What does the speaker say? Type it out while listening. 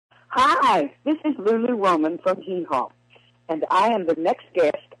Hi, this is Lulu Roman from Hee Haw, and I am the next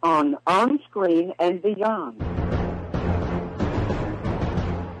guest on Screen and Beyond.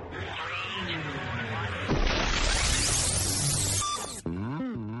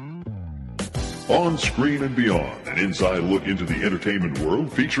 On Screen and Beyond, an inside look into the entertainment world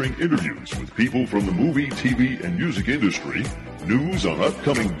featuring interviews with people from the movie, TV, and music industry, news on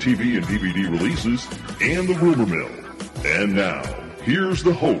upcoming TV and DVD releases, and the rumor mill. And now, here's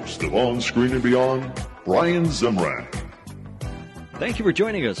the host of On Screen and Beyond, Brian Zemrak. Thank you for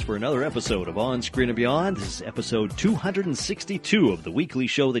joining us for another episode of On Screen and Beyond. This is episode 262 of the weekly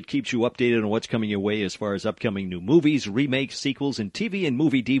show that keeps you updated on what's coming your way as far as upcoming new movies, remakes, sequels, and TV and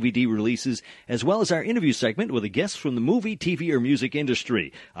movie DVD releases, as well as our interview segment with a guest from the movie, TV, or music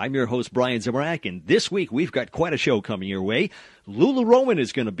industry. I'm your host, Brian Zemrak, and this week we've got quite a show coming your way. Lulu Roman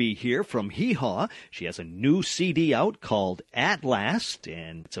is going to be here from Hee Haw. She has a new CD out called At Last,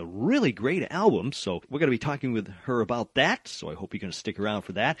 and it's a really great album, so we're going to be talking with her about that, so I hope you're going to stick around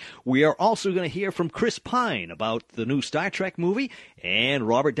for that. We are also going to hear from Chris Pine about the new Star Trek movie, and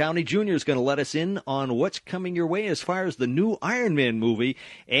Robert Downey Jr. is going to let us in on what's coming your way as far as the new Iron Man movie,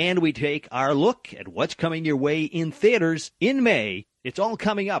 and we take our look at what's coming your way in theaters in May. It's all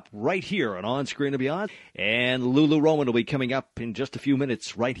coming up right here on Screen and Beyond, and Lulu Roman will be coming up in just a few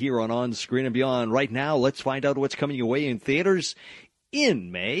minutes right here on Screen and Beyond. Right now, let's find out what's coming away in theaters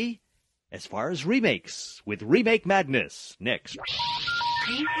in May as far as remakes with Remake Madness next.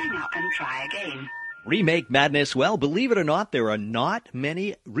 Please hang up and try again. Remake Madness. Well, believe it or not, there are not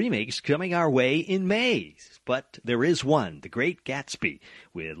many remakes coming our way in May. But there is one, The Great Gatsby,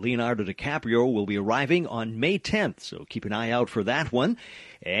 with Leonardo DiCaprio, will be arriving on May 10th. So keep an eye out for that one.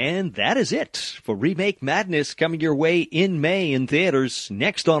 And that is it for Remake Madness coming your way in May in theaters.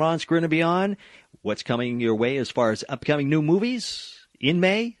 Next on Screen and Beyond, what's coming your way as far as upcoming new movies in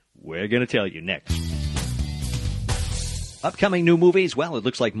May? We're going to tell you next. Upcoming new movies, well, it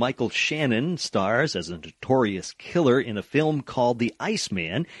looks like Michael Shannon stars as a notorious killer in a film called The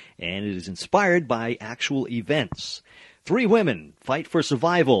Iceman, and it is inspired by actual events. 3 women fight for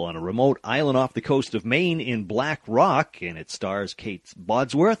survival on a remote island off the coast of Maine in Black Rock, and it stars Kate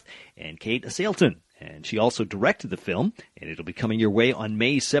Bosworth and Kate Asalton. And she also directed the film, and it'll be coming your way on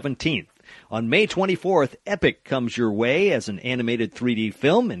May 17th. On May 24th, Epic comes your way as an animated 3D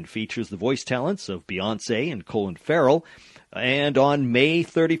film and features the voice talents of Beyoncé and Colin Farrell. And on May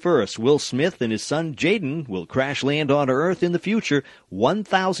 31st, Will Smith and his son Jaden will crash land on Earth in the future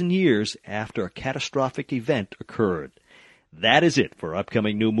 1,000 years after a catastrophic event occurred. That is it for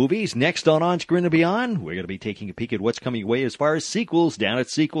upcoming new movies. Next on Screen and Beyond, we're going to be taking a peek at what's coming away as far as sequels down at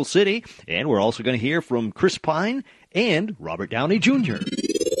Sequel City. And we're also going to hear from Chris Pine and Robert Downey Jr.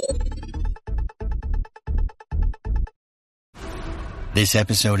 This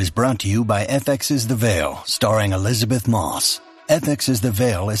episode is brought to you by FX's The Veil, starring Elizabeth Moss. FX's The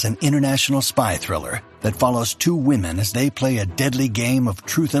Veil is an international spy thriller that follows 2 women as they play a deadly game of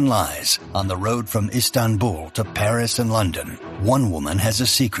truth and lies on the road from Istanbul to Paris and London. One woman has a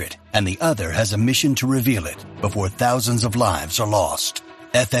secret, and the other has a mission to reveal it before thousands of lives are lost.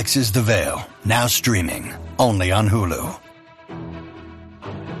 FX's The Veil, now streaming, only on Hulu.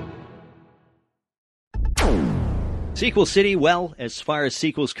 Sequel City, well, as far as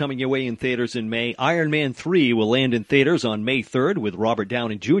sequels coming your way in theaters in May, Iron Man 3 will land in theaters on May 3rd with Robert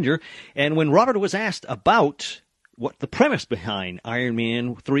Downey Jr. And when Robert was asked about what the premise behind Iron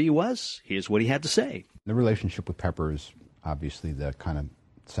Man 3 was, here's what he had to say. The relationship with Pepper is obviously the kind of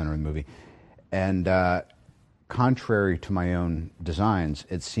center of the movie. And contrary to my own designs,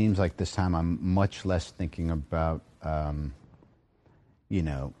 it seems like this time I'm much less thinking about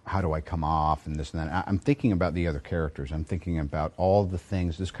how do I come off and this and that. I'm thinking about the other characters. I'm thinking about all the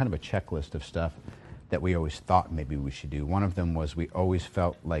things. There's kind of a checklist of stuff that we always thought maybe we should do. One of them was we always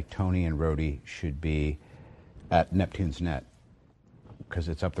felt like Tony and Rhodey should be at Neptune's Net because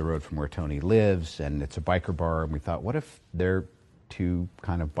it's up the road from where Tony lives and it's a biker bar. And we thought, what if they're 2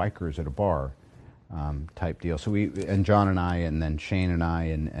 kind of bikers at a bar type deal? So and John and I, and then Shane and I,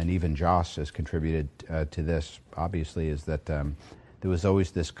 and even Joss has contributed to this, obviously, is that there was always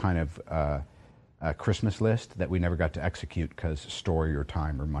this kind of Christmas list that we never got to execute because story or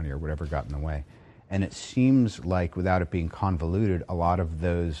time or money or whatever got in the way. And it seems like, without it being convoluted, a lot of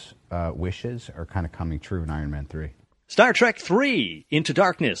those wishes are kind of coming true in Iron Man 3. Star Trek 3 Into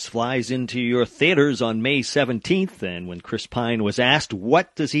Darkness flies into your theaters on May 17th, and when Chris Pine was asked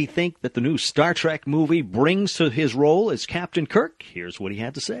what does he think that the new Star Trek movie brings to his role as Captain Kirk, here's what he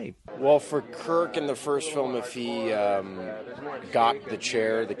had to say. Well, for Kirk in the first film, if he got the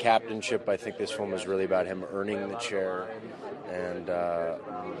chair, the captainship, I think this film is really about him earning the chair and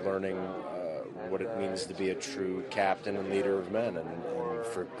learning what it means to be a true captain and leader of men. And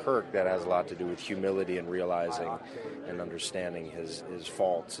for Kirk, that has a lot to do with humility and realizing and understanding his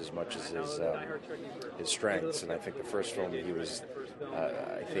faults as much as his strengths. And I think the first film, he was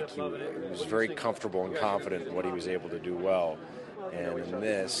very comfortable and confident in what he was able to do well. And in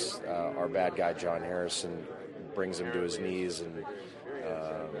this, our bad guy John Harrison brings him to his knees, and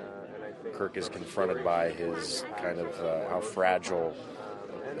Kirk is confronted by his kind of how fragile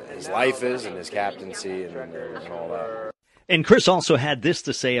his life is and his captaincy and all that. And Chris also had this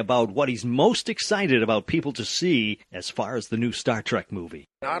to say about what he's most excited about people to see as far as the new Star Trek movie.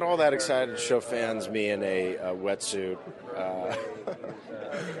 Not all that excited to show fans me in a wetsuit.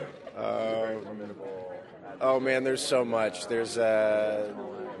 Oh man, there's so much. There's the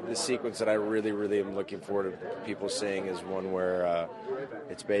sequence that I really, really am looking forward to people seeing is one where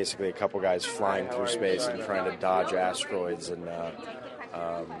it's basically a couple guys flying through space and trying to dodge asteroids, and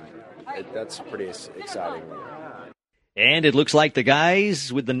that's pretty exciting. And it looks like the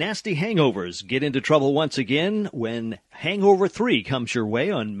guys with the nasty hangovers get into trouble once again when Hangover 3 comes your way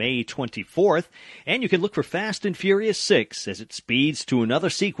on May 24th. And you can look for Fast and Furious 6 as it speeds to another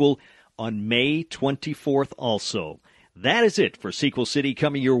sequel on May 24th also. That is it for Sequel City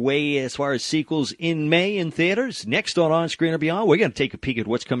coming your way as far as sequels in May in theaters. Next on Screen and Beyond, we're going to take a peek at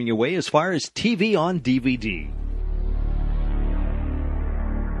what's coming your way as far as TV on DVD.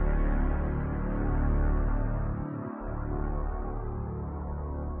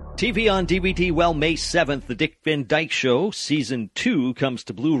 TV on DVD, well, May 7th, The Dick Van Dyke Show, Season 2 comes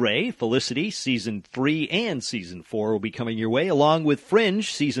to Blu-ray. Felicity, Season 3 and Season 4 will be coming your way, along with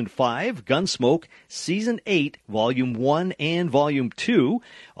Fringe, Season 5, Gunsmoke, Season 8, Volume 1 and Volume 2.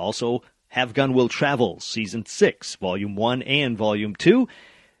 Also, Have Gun Will Travel, Season 6, Volume 1 and Volume 2.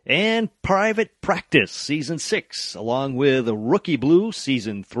 And Private Practice, Season 6, along with Rookie Blue,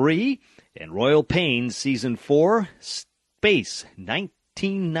 Season 3, and Royal Pains, Season 4, Space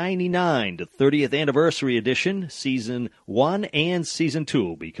 1999, the 30th Anniversary Edition, Season 1 and Season 2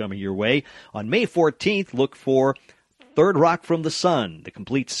 will be coming your way. On May 14th, look for Third Rock from the Sun, the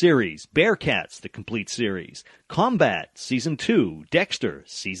complete series, Bearcats, the complete series, Combat, Season 2, Dexter,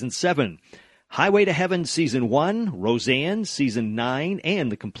 Season 7, Highway to Heaven, Season 1, Roseanne, Season 9,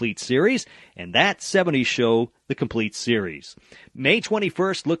 and the complete series, and That 70s Show, the complete series. May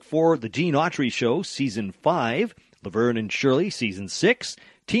 21st, look for The Gene Autry Show, Season 5, Laverne and Shirley, Season 6,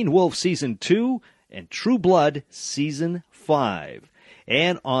 Teen Wolf, Season 2, and True Blood, Season 5.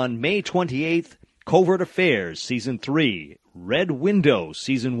 And on May 28th, Covert Affairs, Season 3, Red Window,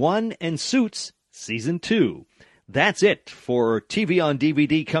 Season 1, and Suits, Season 2. That's it for TV on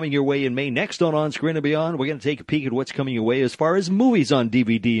DVD coming your way in May. Next on Screen and Beyond, we're going to take a peek at what's coming your way as far as movies on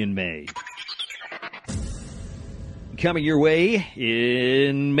DVD in May. Coming your way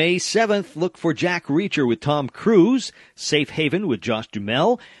in May 7th, look for Jack Reacher with Tom Cruise, Safe Haven with Josh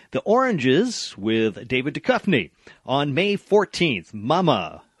Duhamel, The Oranges with David Duchovny. On May 14th,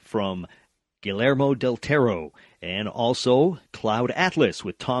 Mama from Guillermo del Toro, and also Cloud Atlas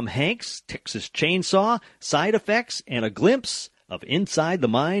with Tom Hanks, Texas Chainsaw, Side Effects, and a glimpse of Inside the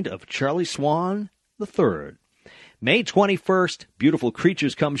Mind of Charlie Swan III. May 21st, Beautiful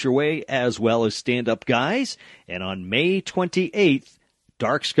Creatures comes your way, as well as Stand Up Guys. And on May 28th,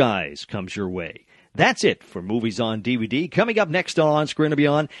 Dark Skies comes your way. That's it for movies on DVD. Coming up next on Screen and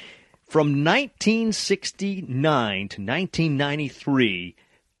Beyond, from 1969 to 1993,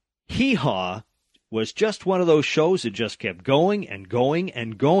 Hee Haw was just one of those shows that just kept going and going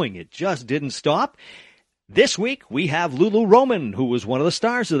and going. It just didn't stop. This week, we have Lulu Roman, who was one of the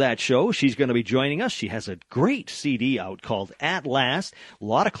stars of that show. She's going to be joining us. She has a great CD out called At Last. A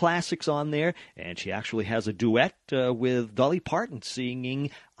lot of classics on there, and she actually has a duet with Dolly Parton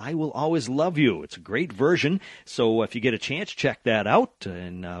singing I Will Always Love You. It's a great version, so if you get a chance, check that out.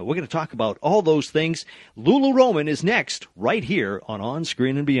 And we're going to talk about all those things. Lulu Roman is next, right here on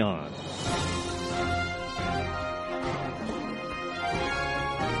Screen and Beyond.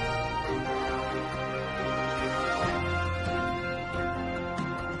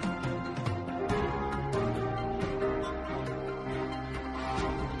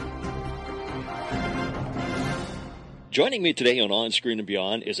 Joining me today on Screen and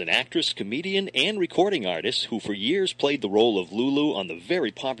Beyond is an actress, comedian, and recording artist who for years played the role of Lulu on the very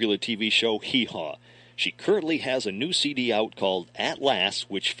popular TV show Hee Haw. She currently has a new CD out called At Last,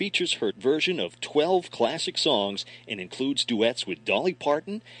 which features her version of 12 classic songs and includes duets with Dolly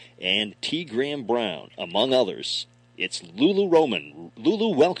Parton and T. Graham Brown, among others. It's Lulu Roman.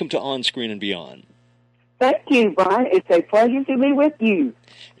 Lulu, welcome to On Screen and Beyond. Thank you, Brian. It's a pleasure to be with you.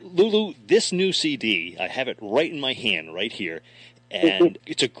 Lulu, this new CD, I have it right in my hand right here, and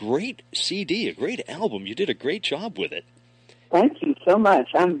it's a great CD, a great album. You did a great job with it. Thank you so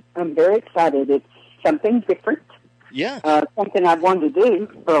much. I'm very excited. It's something different. Yeah. Something I've wanted to do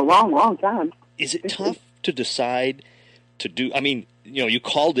for a long, long time. Is it tough to decide to do? I mean, you know, you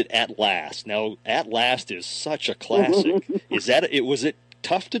called it At Last. Now, At Last is such a classic. Was it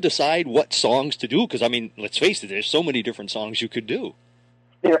tough to decide what songs to do? Because, I mean, let's face it, there's so many different songs you could do.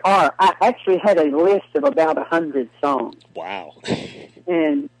 There are. I actually had a list of about 100 songs. Wow.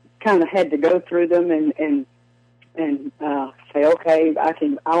 And kind of had to go through them and say, okay,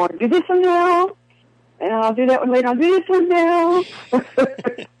 I want to do this one now, and I'll do that one later. I'll do this one now.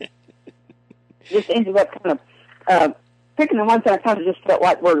 Just ended up kind of picking the ones that I kind of just felt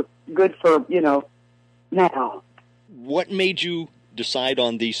like were good for, now. What made you decide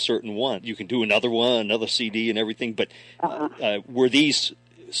on these certain ones? You can do another one, another CD and everything, but were these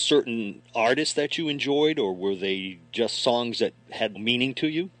certain artists that you enjoyed, or were they just songs that had meaning to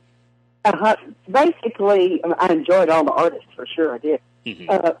you? Basically, I enjoyed all the artists, for sure I did.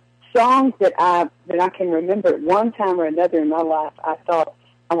 Mm-hmm. Songs that I can remember at one time or another in my life, I thought,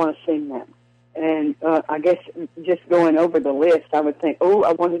 I want to sing them. And I guess just going over the list, I would think, oh,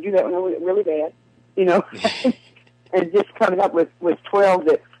 I want to do that one really bad, and just coming up with 12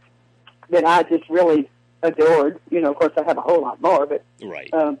 that I just really adored. Of course, I have a whole lot more, but right.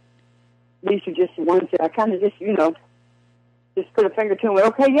 These are just the ones that I kind of just, just put a finger to them.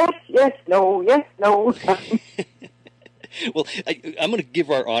 Okay, yes, no, yes, no. Well, I'm going to give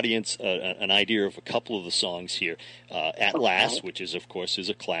our audience an idea of a couple of the songs here. At Last, which is, of course, is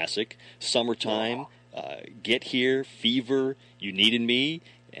a classic. Summertime, Get Here, Fever, You Needed Me,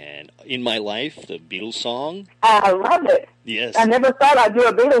 and In My Life, the Beatles song. I love it. Yes. I never thought I'd do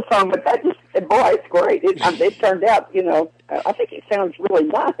a Beatles song, but that just, boy, it's great. It turned out, I think it sounds really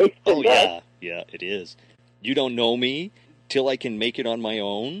nice. Oh, yeah, it is. You Don't Know Me, Till I Can Make It on My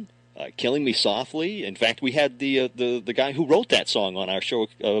Own, Killing Me Softly. In fact, we had the guy who wrote that song on our show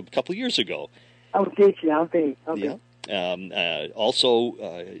a couple of years ago. Oh, did you? Okay. Yeah.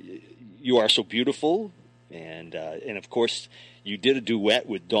 Also, You Are So Beautiful, and of course, you did a duet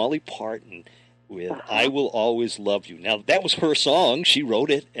with Dolly Parton with I Will Always Love You. Now, that was her song. She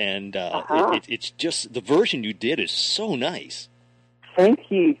wrote it, and it's just, the version you did is so nice. Thank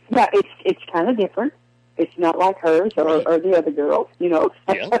you. Yeah, it's kind of different. It's not like hers or the other girls, Yeah.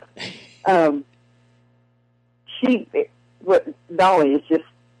 Dolly is just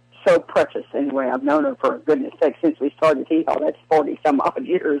so precious anyway. I've known her for goodness sake since we started Hee Haw. That's 40 some odd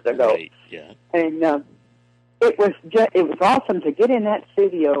years ago. Right. Yeah. And it was awesome to get in that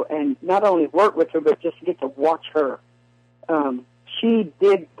studio and not only work with her, but just get to watch her. She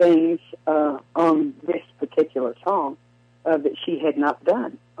did things on this particular song that she had not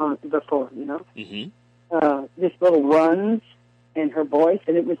done before. Mm-hmm. Just little runs in her voice,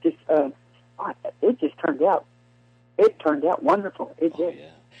 and it was just it just turned out. It turned out wonderful. It did. Yeah.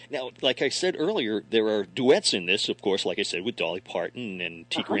 Now, like I said earlier, there are duets in this, of course, like I said, with Dolly Parton and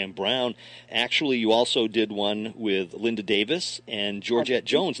T. Graham Brown. Actually, you also did one with Linda Davis and Georgette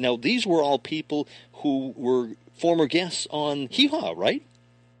Jones. Now, these were all people who were former guests on Hee Haw, right?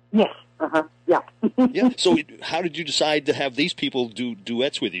 Yes. Yeah. Yeah. So how did you decide to have these people do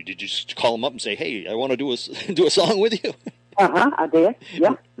duets with you? Did you just call them up and say, hey, I want to do a song with you? I did.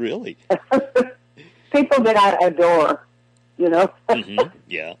 Yeah. Really? People that I adore, Mm-hmm.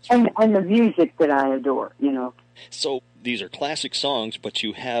 Yeah. And the music that I adore, So these are classic songs, but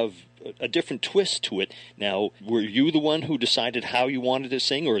you have a different twist to it. Now, were you the one who decided how you wanted to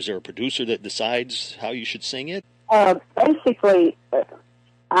sing, or is there a producer that decides how you should sing it? Basically,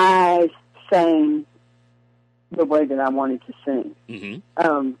 I sang the way that I wanted to sing.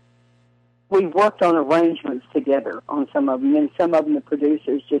 Mm-hmm. We worked on arrangements together on some of them, and some of them the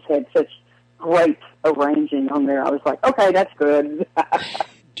producers just had such great arranging on there. I was like, okay, that's good.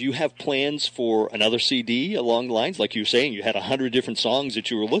 Do you have plans for another CD along the lines? Like you were saying, you had 100 different songs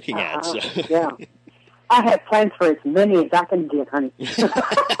that you were looking at. So. Yeah. I have plans for as many as I can get, honey.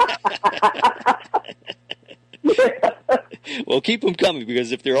 Well, keep them coming,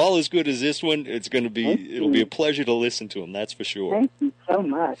 because if they're all as good as this one, it'll be a pleasure to listen to them, that's for sure. Thank you so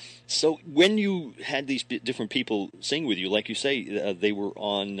much. So when you had these different people sing with you, like you say, they were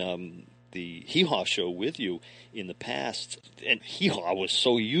on the Hee Haw show with you in the past, and Hee Haw was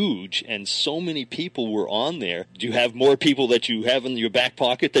so huge, and so many people were on there. Do you have more people that you have in your back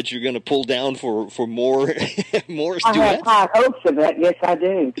pocket that you're going to pull down for more duets? I have high hopes of that. Yes, I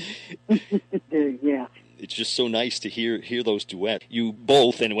do. Yeah. It's just so nice to hear those duets. You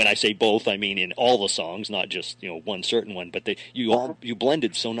both, and when I say both, I mean in all the songs, not just one certain one, but you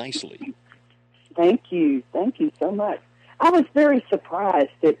blended so nicely. Thank you so much. I was very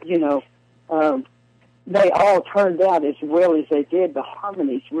surprised that they all turned out as well as they did. The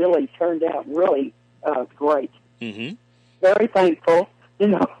harmonies really turned out really great. Mm-hmm. Very thankful,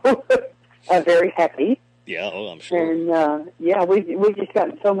 very happy. Yeah, I'm sure. And we've just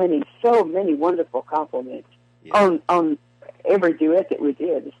gotten so many wonderful compliments on every duet that we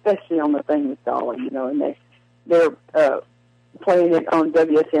did, especially on the thing with Dolly. And they're playing it on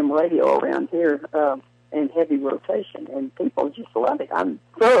WSM radio around here in heavy rotation, and people just love it. I'm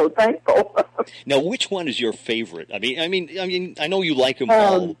so thankful. Now, which one is your favorite? I mean, I know you like them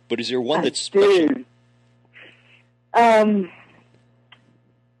all, but is there one that's special? I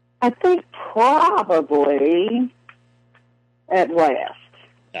think probably At Last.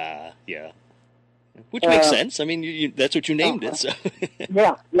 Yeah. Which makes sense. I mean, that's what you named it. So.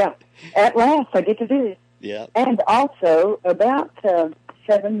 Yeah. At Last, I get to do it. Yeah. And also, about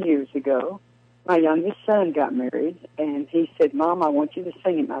 7 years ago, my youngest son got married, and he said, "Mom, I want you to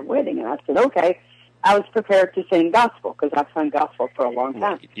sing at my wedding." And I said, "Okay." I was prepared to sing gospel, because I've sung gospel for a long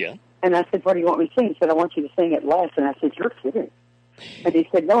time. Yeah. And I said, "What do you want me to sing?" He said, "I want you to sing At Last." And I said, "You're kidding." And he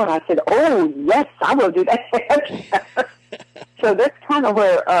said, "No." And I said, "Oh, yes, I will do that." So that's kind of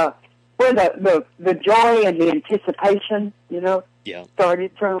where the joy and the anticipation,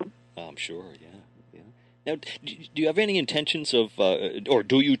 started from. I'm sure, yeah. Now, do you have any intentions of, or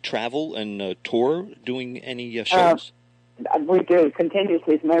do you travel and tour doing any shows? We do,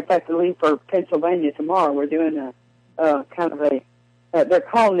 continuously. As a matter of fact, we leave for Pennsylvania tomorrow. We're doing a kind of a, they're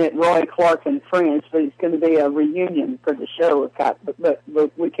calling it Roy Clark and Friends, but it's going to be a reunion for the show. But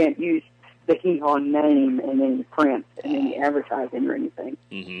we can't use the Hee-Haw name in any print, in any advertising or anything.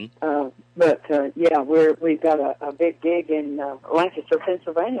 Mm-hmm. We've got a big gig in Lancaster,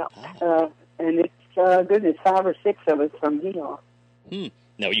 Pennsylvania. And it's goodness, 5 or 6 of us from Hee-Haw.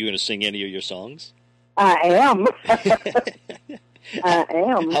 Now, are you going to sing any of your songs? I am. I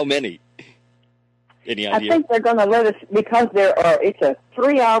am. How many? Any idea? I think they're going to let us, because it's a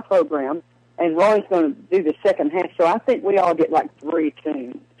 3-hour program, and Roy's going to do the second half, so I think we all get like 3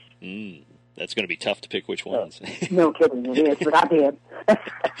 tunes. That's going to be tough to pick which ones. No kidding, it is, but I did.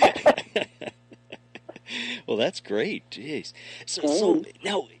 Well, that's great. Jeez. So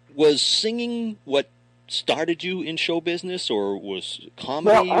now, was singing what started you in show business, or was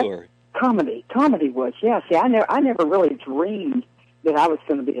comedy? Comedy was, yeah. See, I never really dreamed that I was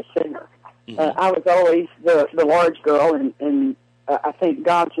going to be a singer. Mm-hmm. I was always the large girl, and I think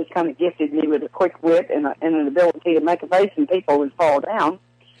God just kind of gifted me with a quick wit and an ability to make a face, and people would fall down.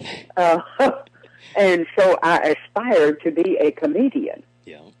 And so I aspired to be a comedian.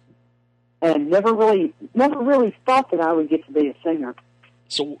 Yeah. And never really thought that I would get to be a singer.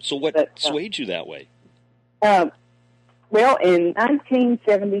 So what swayed you that way? Well, in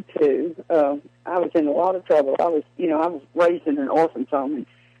 1972, I was in a lot of trouble. I was raised in an orphan's home and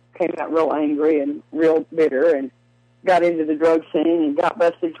came out real angry and real bitter, and got into the drug scene and got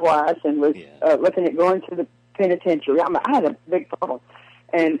busted twice, and was looking at going to the penitentiary. I had a big problem.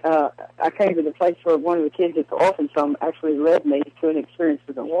 And I came to the place where one of the kids at the orphan's home actually led me to an experience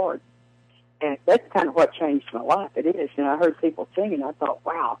with the Lord. And that's kind of what changed my life. It is. And I heard people singing. I thought,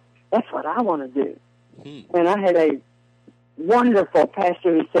 wow, that's what I want to do. And I had a wonderful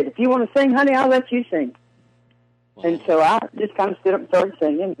pastor who said, "If you want to sing, honey, I'll let you sing." Wow. And so I just kind of stood up and started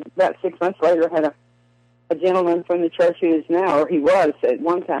singing. About 6 months later, I had a gentleman from the church who is now, or he was at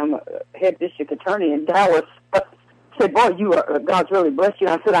one time, head district attorney in Dallas, said, "Boy, God's really blessed you."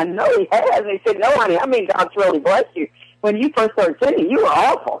 And I said, "I know he has." And he said, "No, honey, I mean God's really blessed you. When you first started singing, you were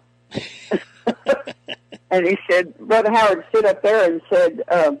awful." And he said, Brother Howard stood up there and said,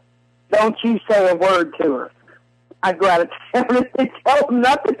 "Don't you say a word to her." I go out of town and tell him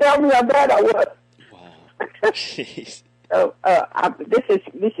not to tell me how bad I was. Wow. Jeez. So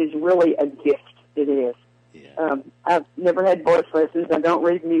this is really a gift. It is. Yeah. I've never had voice lessons. I don't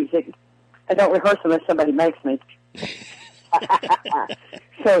read music. I don't rehearse unless somebody makes me.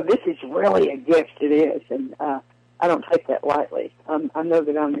 So this is really a gift. It is, and I don't take that lightly. I know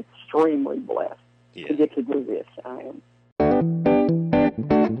that I'm extremely blessed to get to do this. I am.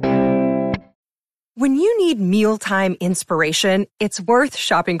 When you need mealtime inspiration, it's worth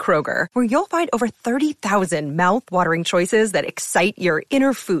shopping Kroger, where you'll find over 30,000 mouth-watering choices that excite your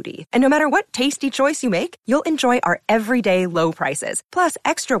inner foodie. And no matter what tasty choice you make, you'll enjoy our everyday low prices, plus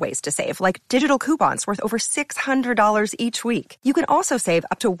extra ways to save, like digital coupons worth over $600 each week. You can also save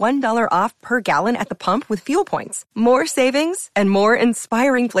up to $1 off per gallon at the pump with fuel points. More savings and more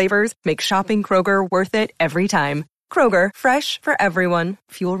inspiring flavors make shopping Kroger worth it every time. Kroger, fresh for everyone.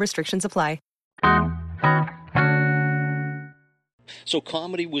 Fuel restrictions apply. So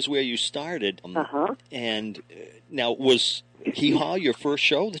comedy was where you started. And now, was Hee Haw your first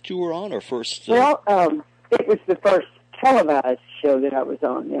show that you were on, or first? Well, it was the first televised show that I was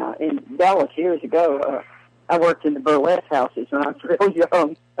on. Yeah, in Dallas years ago. I worked in the burlesque houses when I was real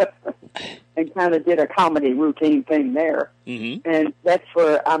young, and kind of did a comedy routine thing there. Mm-hmm. And that's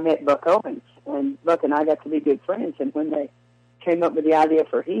where I met Buck Owens, and Buck and I got to be good friends. And when they came up with the idea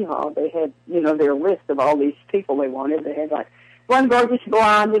for Hee Haw, they had, their list of all these people they wanted. They had like one gorgeous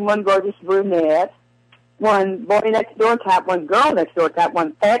blonde and one gorgeous brunette, one boy next door type, one girl next door type,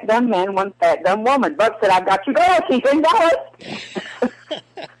 one fat dumb man, one fat dumb woman. Buck said, "I've got you girl, she's in Dallas."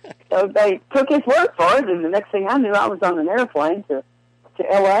 So they took his word for it, and the next thing I knew, I was on an airplane to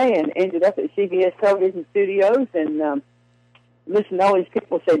L.A. and ended up at CBS Television Studios and listened to all these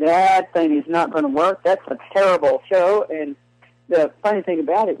people say, "That thing is not going to work. That's a terrible show." And the funny thing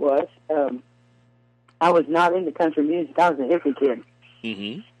about it was, I was not into country music. I was a hippie kid.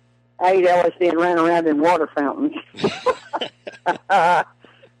 Mm-hmm. I ate LSD and ran around in water fountains.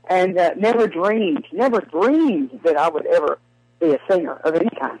 And never dreamed that I would ever be a singer of any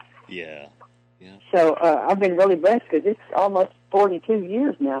kind. Yeah. So I've been really blessed because it's almost 42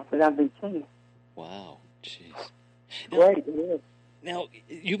 years now that I've been singing. Wow. Jeez. Great, it is. Now,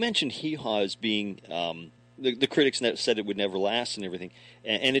 you mentioned Hee Haw as being, the critics said it would never last and everything.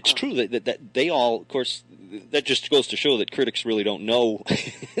 And it's true that they all, of course, that just goes to show that critics really don't know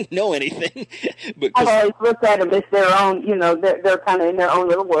anything. But I've always looked at them as their own, they're kind of in their own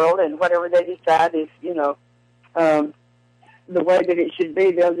little world, and whatever they decide is, the way that it should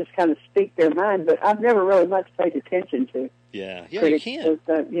be, they'll just kind of speak their mind. But I've never really much paid attention to critics. You can.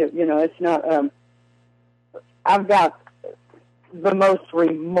 It's not. I've got the most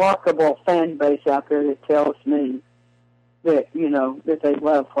remarkable fan base out there that tells me that that they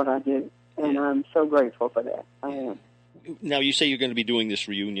love what I do, and I'm so grateful for that. I am. Now, you say you're going to be doing this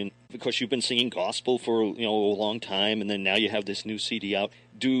reunion because you've been singing gospel for a long time, and then now you have this new CD out.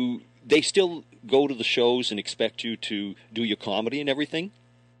 Do they still go to the shows and expect you to do your comedy and everything?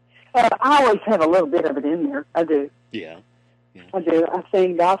 I always have a little bit of it in there. I do. Yeah. I do. I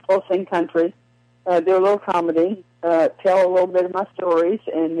sing gospel, sing country, do a little comedy, tell a little bit of my stories,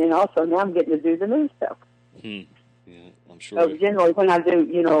 and then also now I'm getting to do the new stuff. Yeah, I'm sure. So generally when I do,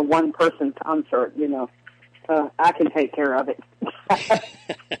 a one-person concert, I can take care of it.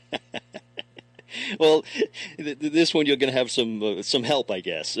 Well, this one you're going to have some help, I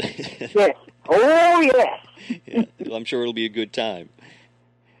guess. Yes. Oh, yes. Yeah, I'm sure it'll be a good time.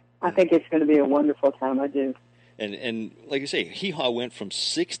 I think it's going to be a wonderful time. I do. And like I say, Hee Haw went from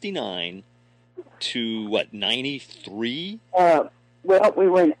 69 to, 93? Well, we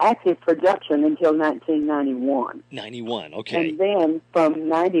were in active production until 1991. 91, okay. And then from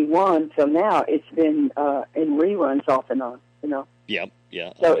 91 till now, it's been in reruns off and on, Yeah.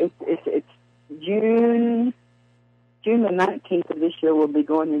 So it's June the 19th of this year will be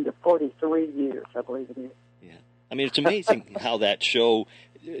going into 43 years, I believe it is. Yeah. I mean, it's amazing how that show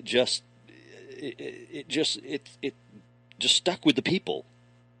just stuck with the people.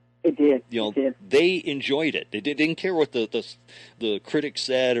 It did. It did. They enjoyed it. They didn't care what the critics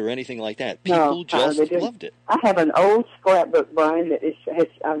said or anything like that. People just loved it. I have an old scrapbook, Brian, that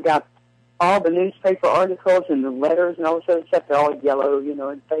I've got all the newspaper articles and the letters and all this other stuff. They're all yellow,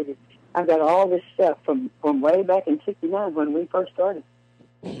 and faded. I've got all this stuff from way back in '69 when we first started.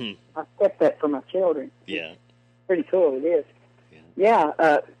 Mm-hmm. I kept that for my children. Yeah. Pretty cool, it is. Yeah.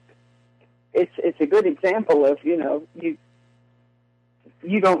 It's a good example of,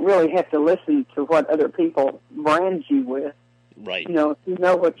 you don't really have to listen to what other people brand you with. Right. If you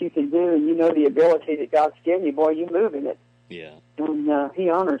know what you can do and you know the ability that God's given you, boy, you move in it. Yeah. And He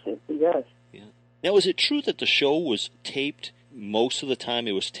honors it. He does. Yeah. Now, is it true that the show was taped most of the time?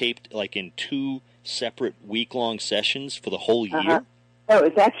 It was taped like in 2 separate week-long sessions for the whole year? No,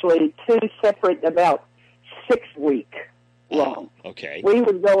 it's actually 2 separate, about 6 week long. Okay. We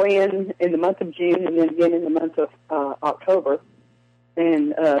would go in the month of June and then again in the month of October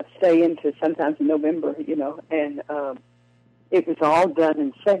and stay into sometimes in November, and it was all done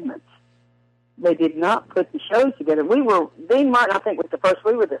in segments. They did not put the shows together. Dean Martin, I think, was the first.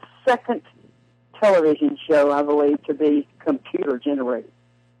 We were the second television show, I believe, to be computer generated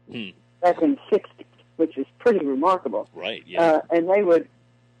back in the 60s, which is pretty remarkable. Right, yeah. And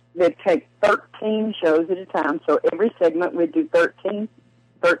they'd take 13 shows at a time, so every segment we'd do 13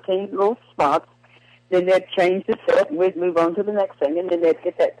 little spots. Then they'd change the set, and we'd move on to the next thing, and then they'd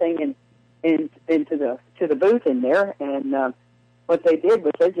get that thing into the booth in there. And what they did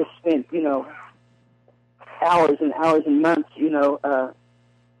was they just spent, hours and hours and months,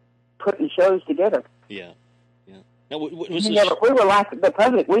 putting shows together. Yeah. Now, was we were like the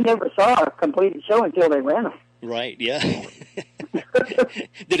public. We never saw a completed show until they ran them. Right, yeah. Did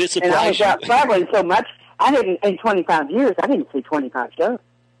it surprise you? And I was out traveling so much, in 25 years, I didn't see 25 shows.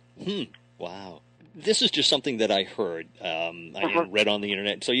 Wow. This is just something that I heard, I read on the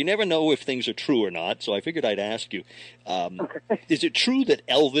internet. So you never know if things are true or not, so I figured I'd ask you. Is it true that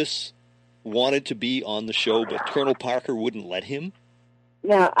Elvis wanted to be on the show, but Colonel Parker wouldn't let him?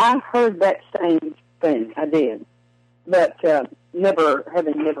 Now, I heard that same thing. I did. But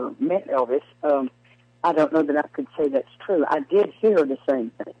having never met Elvis, I don't know that I could say that's true. I did hear the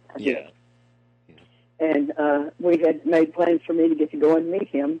same thing. I did. And we had made plans for me to get to go and meet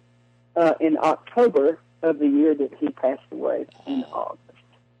him in October of the year that he passed away in August.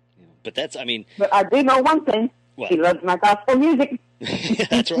 But that's, But I do know one thing. What? He loves my gospel music.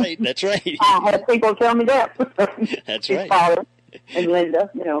 That's right. I had people tell me that. That's His right. father and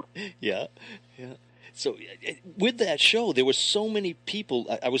Linda, Yeah. So with that show, there were so many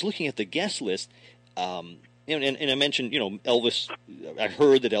people. I was looking at the guest list, and I mentioned, Elvis. I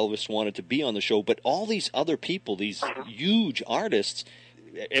heard that Elvis wanted to be on the show, but all these other people, these huge artists,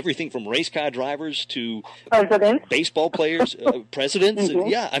 everything from race car drivers to baseball players, presidents.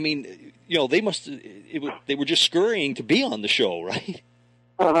 Yeah, they must. They were just scurrying to be on the show, right?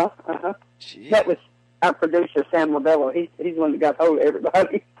 That was our producer, Sam Labello. He's the one that got hold of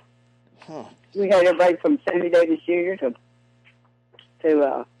everybody. We had everybody from Sammy Davis Jr.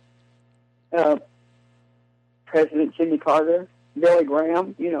 to President Jimmy Carter, Billy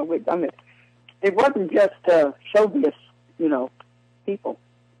Graham. It wasn't just showbiz, people.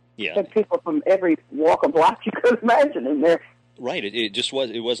 Yeah. Had people from every walk of life you could imagine in there. Right. It just was.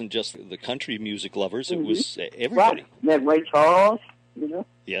 It wasn't just the country music lovers. It was everybody. Right. Then Ray Charles.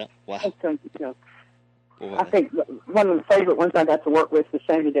 Yeah. Wow. I think one of the favorite ones I got to work with was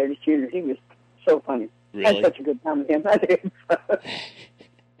Sammy Davis Jr. He was so funny. Really? I had such a good time with him. I did.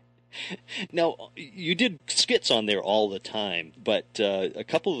 Now, you did skits on there all the time, but a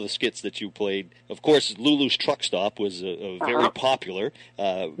couple of the skits that you played, of course, Lulu's Truck Stop was very popular.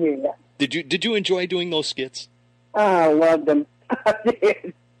 Yeah. Did you enjoy doing those skits? I loved them. I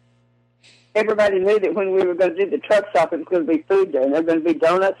did. Everybody knew that when we were going to do the truck stop, it was going to be food there, and there were going to be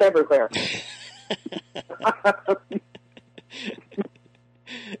donuts everywhere.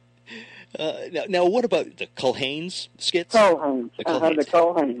 Now, what about the Culhane's skits? Culhane's. The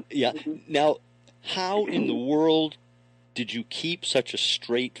Culhane's. Yeah. Now, how in the world did you keep such a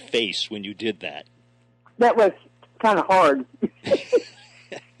straight face when you did that? That was kind of hard.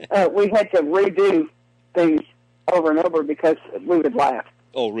 We had to redo things over and over because we would laugh.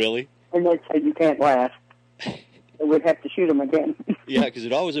 Oh, really? And they'd say, you can't laugh. We'd have to shoot them again. Yeah, because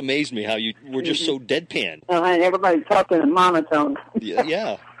it always amazed me how you were just so deadpan. And everybody talked in a monotone.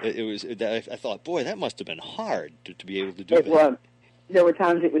 Yeah. It was. I thought, boy, that must have been hard to be able to do that. It was. There were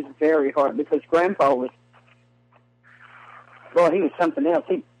times it was very hard because Grandpa was, he was something else.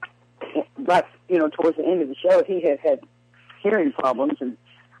 He, towards the end of the show, he had hearing problems and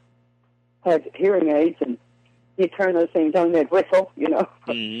had hearing aids, and he'd turn those things on, and they'd whistle,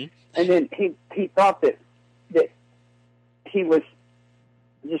 Mm-hmm. And then he thought that he was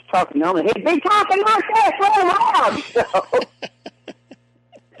just talking normally. He'd be talking like this really loud. So,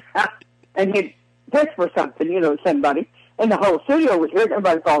 and he'd whisper something, to somebody, and the whole studio was hearing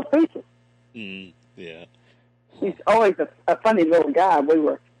everybody fall to pieces. Yeah. He's always a funny little guy. We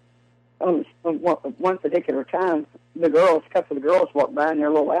were, on one particular time, a couple of the girls walked by in their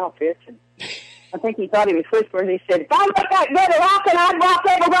little outfits, and I think he thought he was whispering. He said, if I looked that good at walking, I'd walk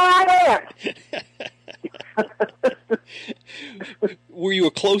everywhere I am. Were you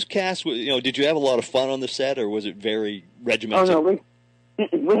a close cast? Did you have a lot of fun on the set, or was it very regimented? Oh, no,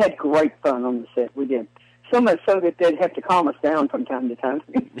 we had great fun on the set. We did. So much so that they'd have to calm us down from time to time.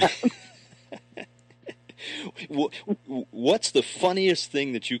 What's the funniest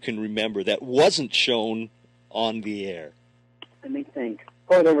thing that you can remember that wasn't shown on the air? Let me think.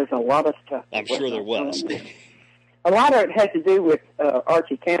 Boy, there was a lot of stuff. I'm sure there was. A lot of it had to do with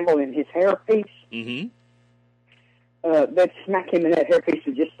Archie Campbell and his hairpiece. Mm-hmm. That smack him in that hairpiece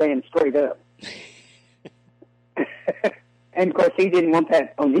was just staying straight up. And, of course, he didn't want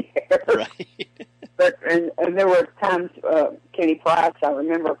that on the air. Right. But and there were times Kenny Price, I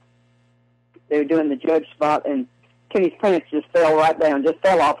remember they were doing the judge spot, and Kenny's pants just fell right down, just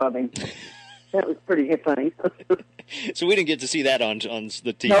fell off of him. That was pretty funny. So we didn't get to see that on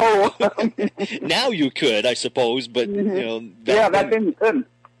the TV. No. Now you could, I suppose, but you know. Back then you couldn't.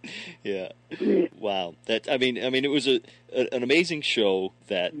 Yeah. Wow. I mean, it was an amazing show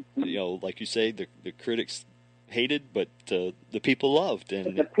that, you know, like you say, the critics hated, but the people loved,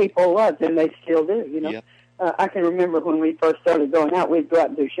 and the people loved, and they still do. You know, yep. I can remember when we first started going out, we'd go out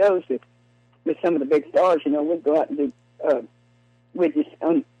and do shows with some of the big stars. You know, we'd go out and do. We'd just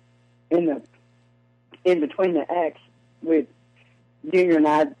in between the acts, Junior and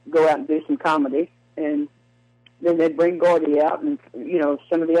I'd go out and do some comedy, and then they'd bring Gordy out, and you know,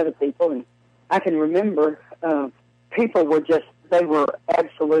 some of the other people. And I can remember people they were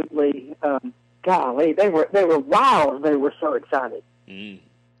absolutely. Golly, they were wild. They were so excited. And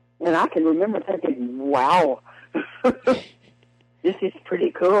I can remember thinking, wow, this is pretty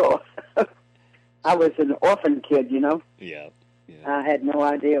cool. I was an orphan kid, you know. Yeah. I had no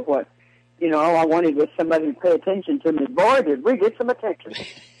idea what, you know, all I wanted was somebody to pay attention to me. Boy, did we get some attention.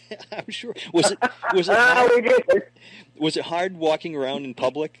 I'm sure. Was it hard? We did. Was it hard walking around in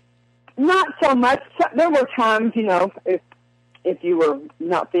public? Not so much. There were times, you know, if you were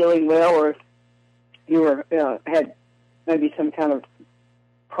not feeling well, or if you had maybe some kind of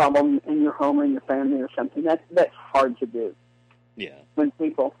problem in your home or in your family or something. That's hard to do. Yeah. When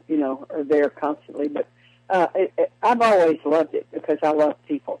people, you know, are there constantly. But I've always loved it because I love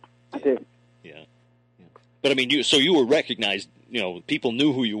people. I do. Yeah. But I mean, you were recognized. You know, people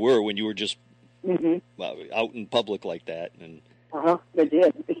knew who you were when you were just out in public like that. And they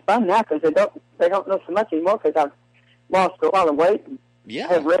did. It's fun now because they don't know so much anymore because I've lost a lot of weight. Yeah.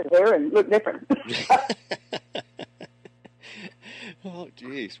 Have red hair and look different. Oh,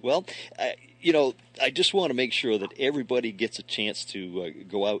 geez. Well, you know, I just want to make sure that everybody gets a chance to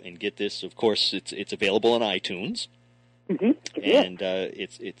go out and get this. Of course, it's available on iTunes. And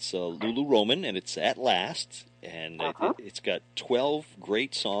it's Lulu Roman, and it's At Last, and it's got 12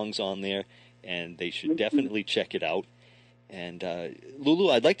 great songs on there, and they should definitely check it out. And Lulu,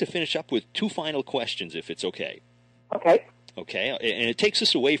 I'd like to finish up with 2 final questions, if it's okay. Okay, and it takes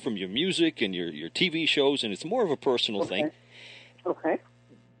us away from your music and your TV shows, and it's more of a personal thing. Okay.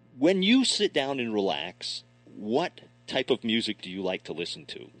 When you sit down and relax, what type of music do you like to listen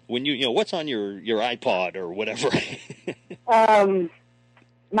to? When you know, what's on your iPod or whatever?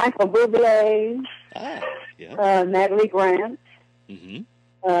 Michael Bublé. Yeah. Natalie Grant.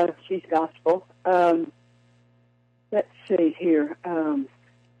 She's gospel. Let's see here.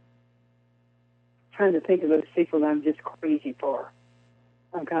 Trying to think of those people that I'm just crazy for.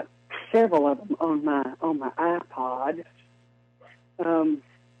 I've got several of them on my iPod. And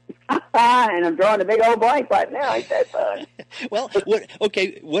I'm drawing a big old blank right now. Ain't that fun? Well,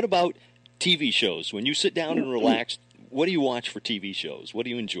 what about TV shows? When you sit down and relax, what do you watch for TV shows? What do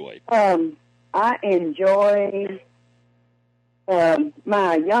you enjoy? I enjoy.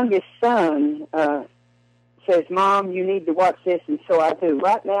 My youngest son says, "Mom, you need to watch this," and so I do.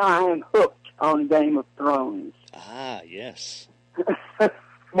 Right now, I am hooked on Game of Thrones. Ah, yes.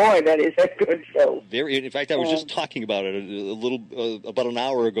 Boy, that is a good show. In fact, I was just talking about it about an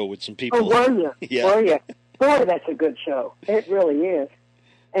hour ago with some people. Oh, were you? Yeah. Were you? Boy, that's a good show. It really is.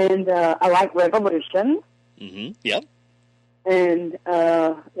 And I like Revolution. Yep. And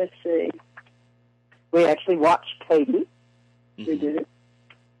let's see. We actually watched Katie. We did it.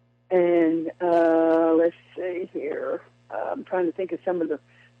 And let's see here. I'm trying to think of some of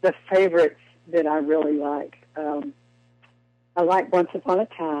the favorites that I really like. I like Once Upon a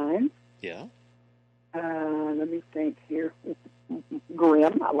Time. Yeah. Let me think here.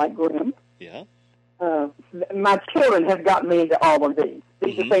 Grimm. I like Grimm. Yeah. My children have got me into all of these.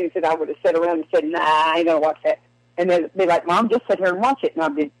 These are things that I would have sat around and said, "Nah, I ain't going to watch that." And they'd be like, "Mom, just sit here and watch it." And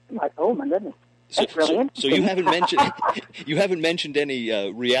I'd be like, "Oh, my goodness. That's really interesting." So you haven't mentioned any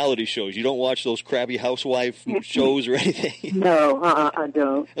reality shows. You don't watch those crabby housewife shows or anything? No, I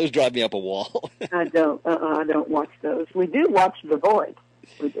don't. Those drive me up a wall. I don't. I don't watch those. We do watch The Voice.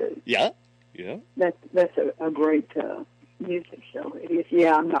 We do. Yeah. That's a great music show. It is.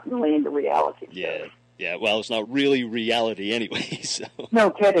 Yeah, I'm not really into reality shows. Yeah, well, it's not really reality anyway, so... No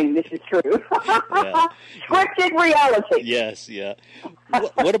kidding, this is true. Scripted reality. Yes, yeah.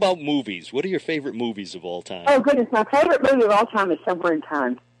 What about movies? What are your favorite movies of all time? Oh, goodness, my favorite movie of all time is Somewhere in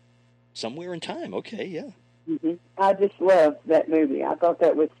Time. Somewhere in Time, okay, yeah. I just love that movie. I thought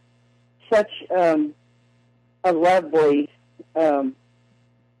that was such a lovely a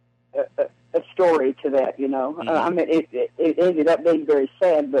story to that, you know. I mean, it ended up being very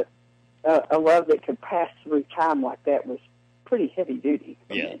sad, but a love that could pass through time like that was pretty heavy duty.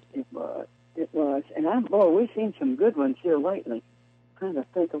 Yeah. It was. And we've seen some good ones here lately. I'm trying to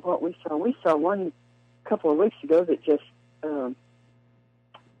think of what we saw. We saw one a couple of weeks ago that just, and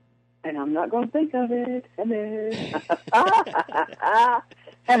I'm not going to think of it. I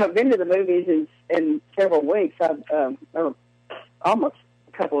haven't been to the movies in several weeks. Or almost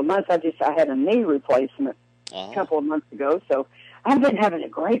a couple of months. I had a knee replacement a couple of months ago, so I've been having a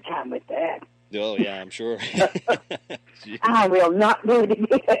great time with that. Oh, yeah, I'm sure. I will not do it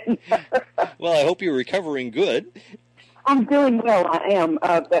again. Well, I hope you're recovering good. I'm doing well. I am.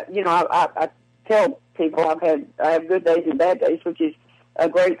 But, I tell people I have good days and bad days, which is a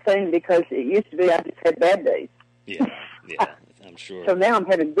great thing because it used to be I just had bad days. Yeah, I'm sure. So now I'm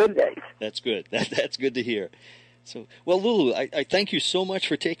having good days. That's good. That's good to hear. So, well, Lulu, I thank you so much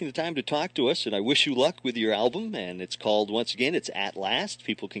for taking the time to talk to us, and I wish you luck with your album. And it's called, once again, it's At Last.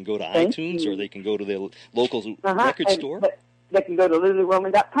 People can go to iTunes or they can go to their local record store. They can go to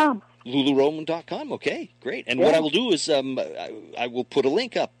LuluRoman.com. LuluRoman.com, okay, great. And what I will do is I will put a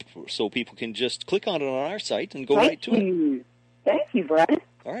link up so people can just click on it on our site and go right to it. Thank you, Brian.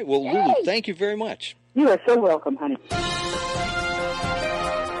 All right, well, Lulu, thank you very much. You are so welcome, honey.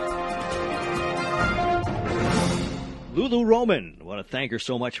 Lulu Roman, I want to thank her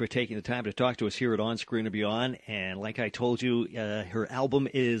so much for taking the time to talk to us here at On Screen and Beyond. And like I told you, her album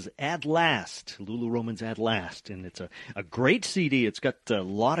is At Last, Lulu Roman's At Last. And it's a great CD. It's got a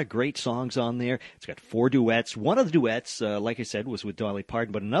lot of great songs on there. It's got 4 duets. One of the duets, like I said, was with Dolly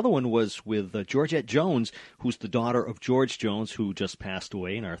Parton, but another one was with Georgette Jones, who's the daughter of George Jones, who just passed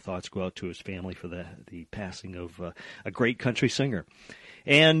away. And our thoughts go out to his family for the passing of a great country singer.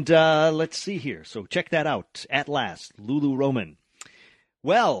 And let's see here. So check that out. At Last, Lulu Roman.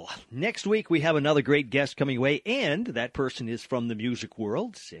 Well, next week we have another great guest coming away, and that person is from the music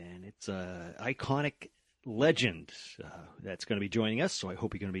world, and it's an iconic legend that's going to be joining us, so I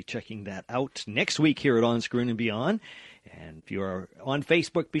hope you're going to be checking that out next week here at On Screen and Beyond. And if you are on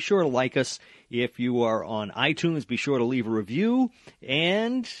Facebook, be sure to like us. If you are on iTunes, be sure to leave a review.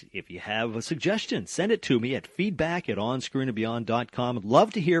 And if you have a suggestion, send it to me at feedback@onscreenandbeyond.com. I'd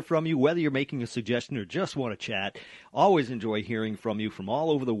love to hear from you, whether you're making a suggestion or just want to chat. Always enjoy hearing from you from all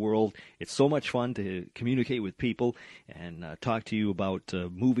over the world. It's so much fun to communicate with people and talk to you about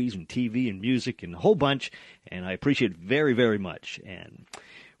movies and TV and music and a whole bunch. And I appreciate it very, very much. And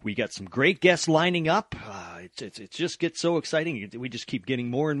we got some great guests lining up. It just gets so exciting. We just keep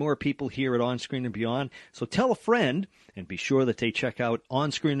getting more and more people here at On Screen and Beyond. So tell a friend and be sure that they check out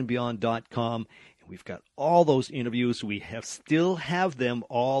onscreenandbeyond.com. And we've got all those interviews. We still have them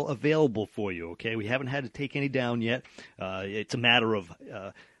all available for you, okay? We haven't had to take any down yet. It's a matter of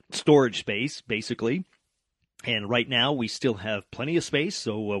storage space, basically. And right now, we still have plenty of space,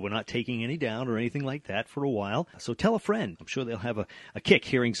 so we're not taking any down or anything like that for a while. So tell a friend. I'm sure they'll have a kick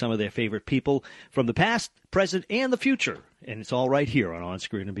hearing some of their favorite people from the past, present, and the future. And it's all right here on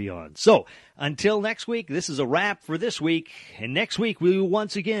Screen and Beyond. So until next week, this is a wrap for this week. And next week, we will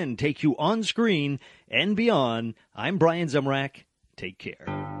once again take you on screen and beyond. I'm Brian Zemrak. Take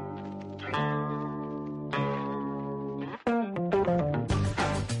care.